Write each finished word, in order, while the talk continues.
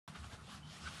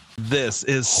This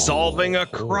is solving a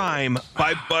crime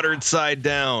by buttered side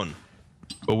down.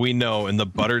 But we know in the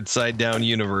buttered side down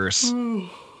universe,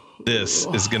 this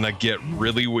is gonna get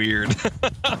really weird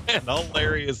and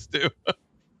hilarious too.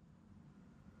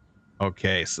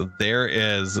 Okay, so there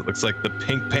is, it looks like the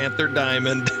Pink Panther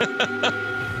diamond.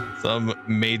 Some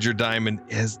major diamond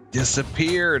has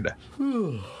disappeared.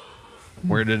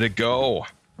 Where did it go?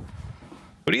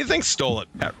 What do you think stole it,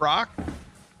 Pet Rock?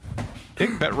 I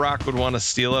think Pet Rock would want to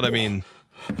steal it. I mean,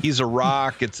 he's a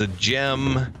rock, it's a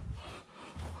gem.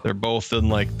 They're both in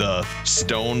like the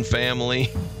stone family.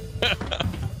 All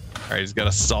right, he's got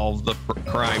to solve the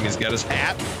crime. He's got his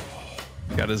hat,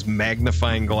 got his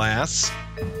magnifying glass.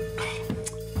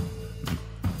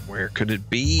 Where could it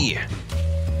be?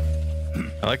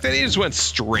 I like that he just went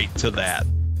straight to that.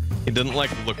 He didn't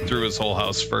like look through his whole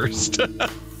house first.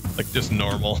 Like just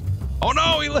normal. Oh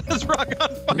no, he lit his rock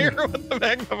on fire with the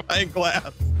magnifying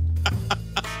glass.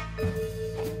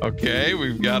 Okay,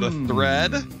 we've got a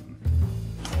thread.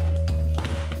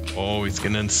 Oh, he's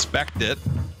gonna inspect it.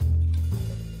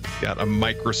 Got a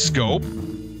microscope.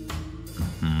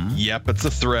 Yep, it's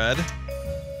a thread.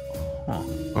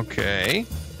 Okay.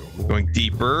 Going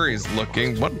deeper, he's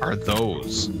looking. What are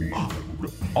those?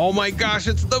 Oh my gosh,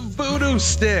 it's the Voodoo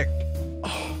Stick!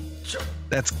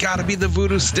 That's gotta be the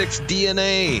Voodoo Stick's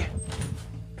DNA.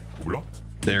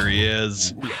 There he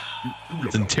is.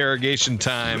 It's interrogation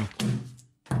time.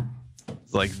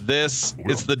 It's like, this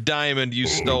is the diamond you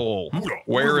stole.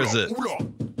 Where is it?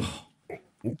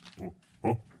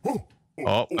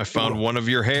 Oh, I found one of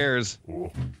your hairs.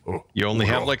 You only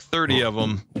have like 30 of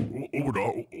them.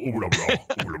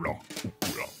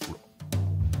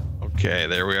 Okay,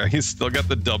 there we are. He's still got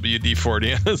the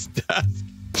WD-40 on his desk.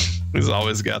 He's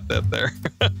always got that there.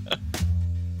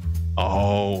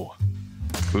 Oh,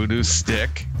 Voodoo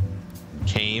Stick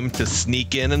came to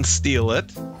sneak in and steal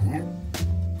it.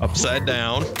 Upside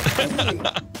down.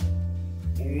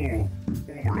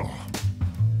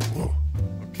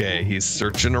 Okay, he's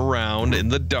searching around in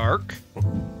the dark.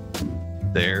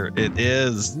 There it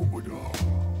is.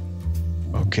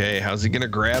 Okay, how's he gonna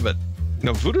grab it?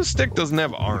 No, Voodoo Stick doesn't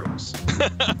have arms.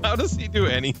 How does he do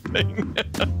anything?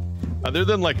 Other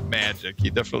than like magic. He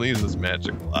definitely uses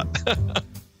magic a lot.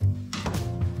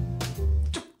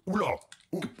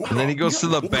 And then he goes to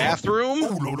the bathroom.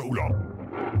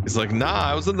 He's like,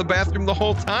 nah, I was in the bathroom the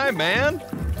whole time, man.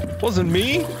 Wasn't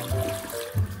me.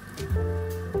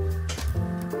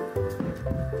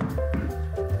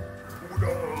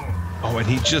 Oh, and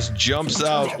he just jumps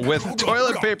out with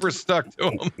toilet paper stuck to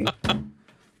him.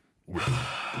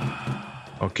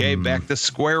 Okay, back to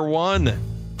square one.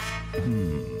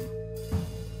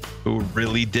 Who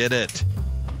really did it?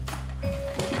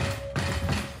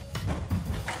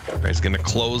 He's gonna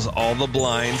close all the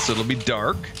blinds so it'll be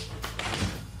dark.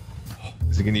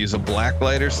 Is he gonna use a black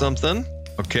light or something?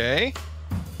 Okay.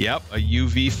 Yep, a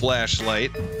UV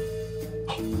flashlight.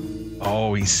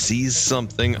 Oh, he sees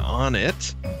something on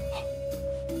it.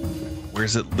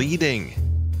 Where's it leading?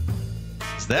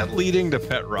 Is that leading to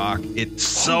Pet Rock? It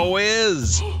so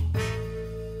is.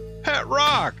 Pet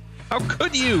Rock, how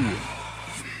could you?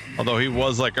 Although he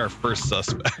was like our first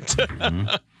suspect.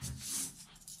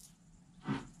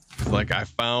 Like, I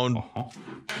found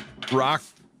rock,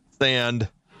 sand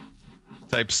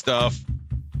type stuff.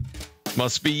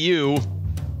 Must be you.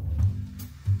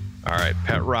 All right,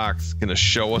 Pet Rock's gonna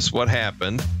show us what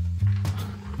happened.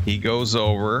 He goes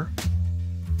over.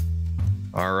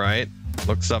 All right,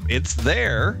 looks up. It's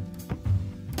there.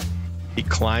 He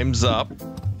climbs up.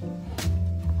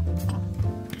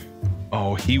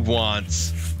 Oh, he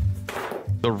wants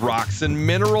the Rocks and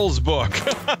Minerals book.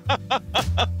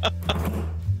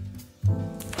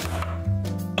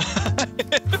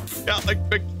 It's got like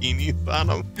bikinis on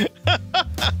them.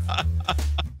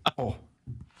 Oh.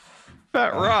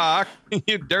 Pet Rock,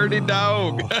 you dirty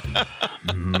dog.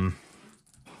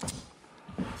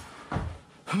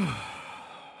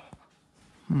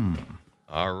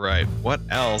 All right, what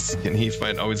else can he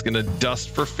find? Oh, he's gonna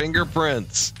dust for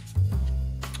fingerprints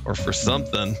or for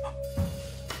something.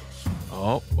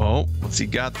 Oh, what's he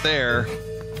got there?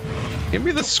 Give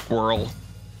me the squirrel.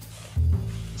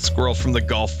 Squirrel from the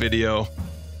golf video.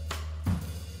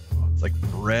 It's like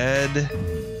bread,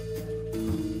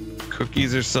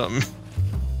 cookies or something.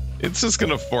 It's just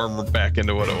gonna form back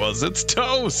into what it was. It's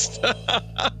toast.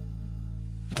 The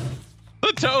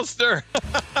toaster.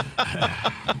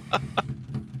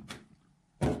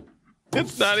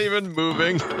 It's not even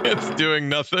moving. It's doing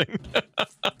nothing.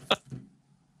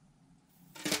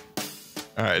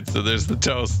 All right, so there's the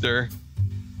toaster.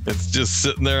 It's just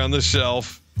sitting there on the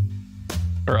shelf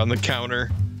or on the counter.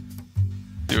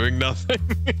 doing nothing.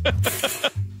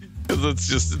 Because it's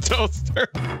just a toaster.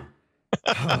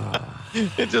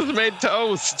 It just made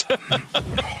toast.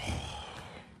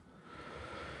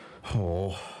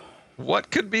 Oh. What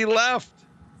could be left?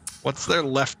 What's there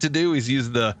left to do? He's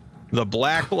used the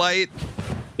black light.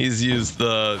 He's used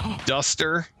the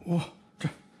duster.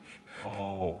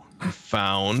 Oh,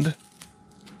 found.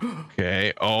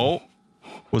 Okay. Oh,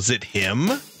 was it him?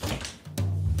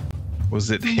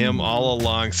 Was it him all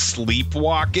along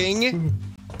sleepwalking?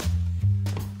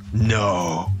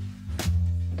 No.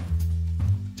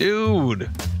 Dude.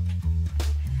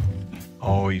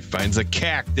 Oh, he finds a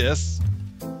cactus.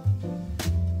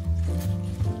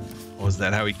 Oh, is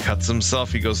that how he cuts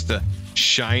himself? He goes to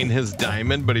shine his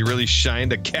diamond, but he really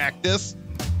shined a cactus?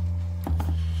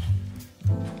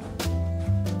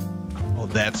 Oh,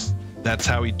 that's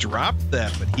how he dropped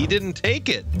that, but he didn't take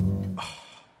it.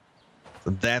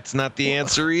 So that's not the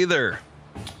answer either.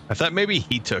 I thought maybe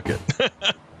he took it.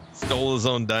 Stole his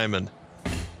own diamond.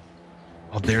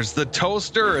 Oh, there's the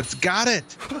toaster. It's got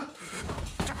it.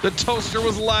 The toaster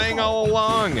was lying all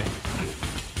along.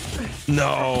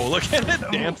 No, look at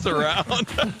it dance around.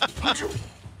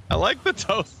 I like the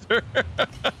toaster.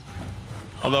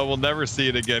 Although we'll never see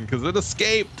it again because it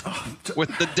escaped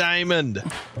with the diamond.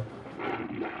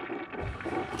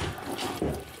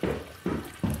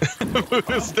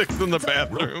 Voodoo Stick's in the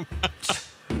bathroom.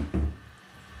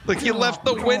 Look, you left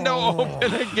the window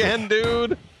open again,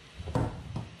 dude.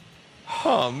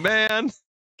 Oh, man.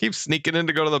 Keep sneaking in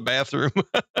to go to the bathroom.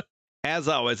 As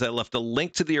always, I left a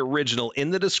link to the original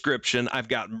in the description. I've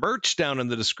got merch down in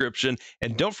the description.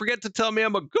 And don't forget to tell me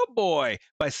I'm a good boy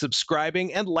by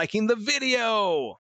subscribing and liking the video.